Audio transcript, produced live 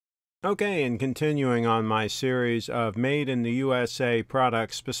Okay, and continuing on my series of made in the USA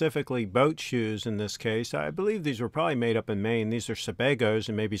products, specifically boat shoes in this case. I believe these were probably made up in Maine. These are Sebagos,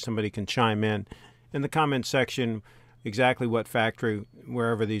 and maybe somebody can chime in the comment section exactly what factory,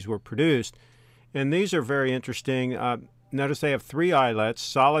 wherever these were produced. And these are very interesting. Notice they have 3 eyelets,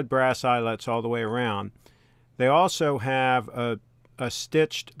 solid brass eyelets all the way around. They also have a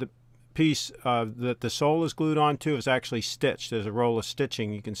stitched, the piece that the sole is glued onto is actually stitched. There's a roll of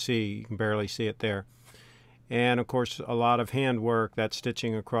stitching you can barely see it there. And of course a lot of hand work. That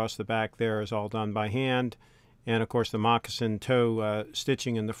stitching across the back there is all done by hand. And of course the moccasin toe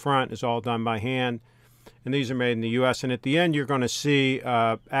stitching in the front is all done by hand. And these are made in the US. And at the end you're going to see,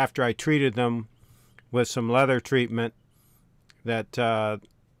 after I treated them with some leather treatment, that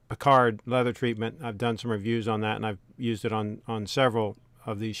Picard leather treatment, I've done some reviews on that, and I've used it on several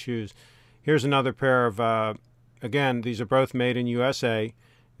of these shoes. Here's another pair of, again, these are both made in USA.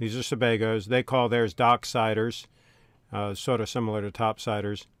 These are Sebagos. They call theirs Docksiders, sort of similar to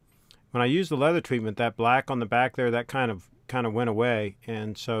Topsiders. When I used the leather treatment, that black on the back there, that kind of went away,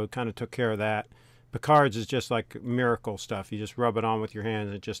 and so kind of took care of that. Picard's is just like miracle stuff. You just rub it on with your hands,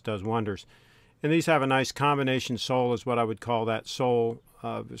 and it just does wonders. And these have a nice combination sole, is what I would call that sole,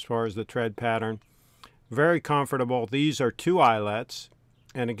 as far as the tread pattern. Very comfortable. These are 2 eyelets.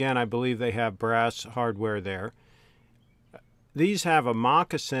 And again, I believe they have brass hardware there. These have a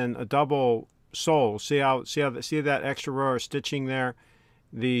moccasin, a double sole. See that extra row of stitching there?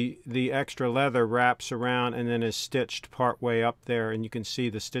 The extra leather wraps around and then is stitched part way up there, and you can see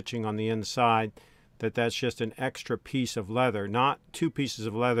the stitching on the inside. That's just an extra piece of leather, not 2 pieces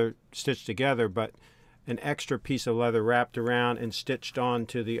of leather stitched together, but an extra piece of leather wrapped around and stitched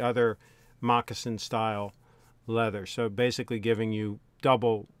onto the other moccasin style leather. So basically giving you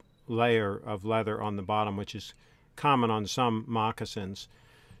double layer of leather on the bottom, which is common on some moccasins.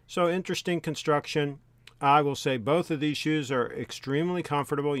 So interesting construction. I will say both of these shoes are extremely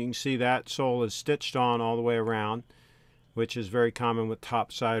comfortable. You can see that sole is stitched on all the way around, which is very common with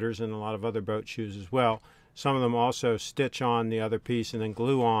Topsiders and a lot of other boat shoes as well. Some of them also stitch on the other piece and then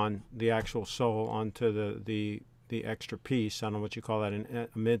glue on the actual sole onto the extra piece. I don't know what you call that, a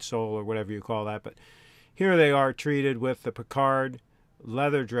midsole or whatever you call that, but here they are treated with the Picard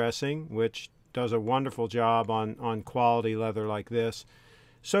leather dressing, which does a wonderful job on quality leather like this.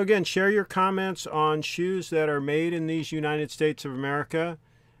 So again, share your comments on shoes that are made in these United States of America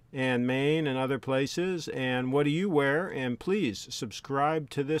and Maine and other places, and what do you wear? And please subscribe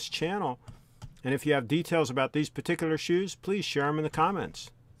to this channel. And if you have details about these particular shoes, please share them in the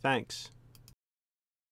comments. Thanks.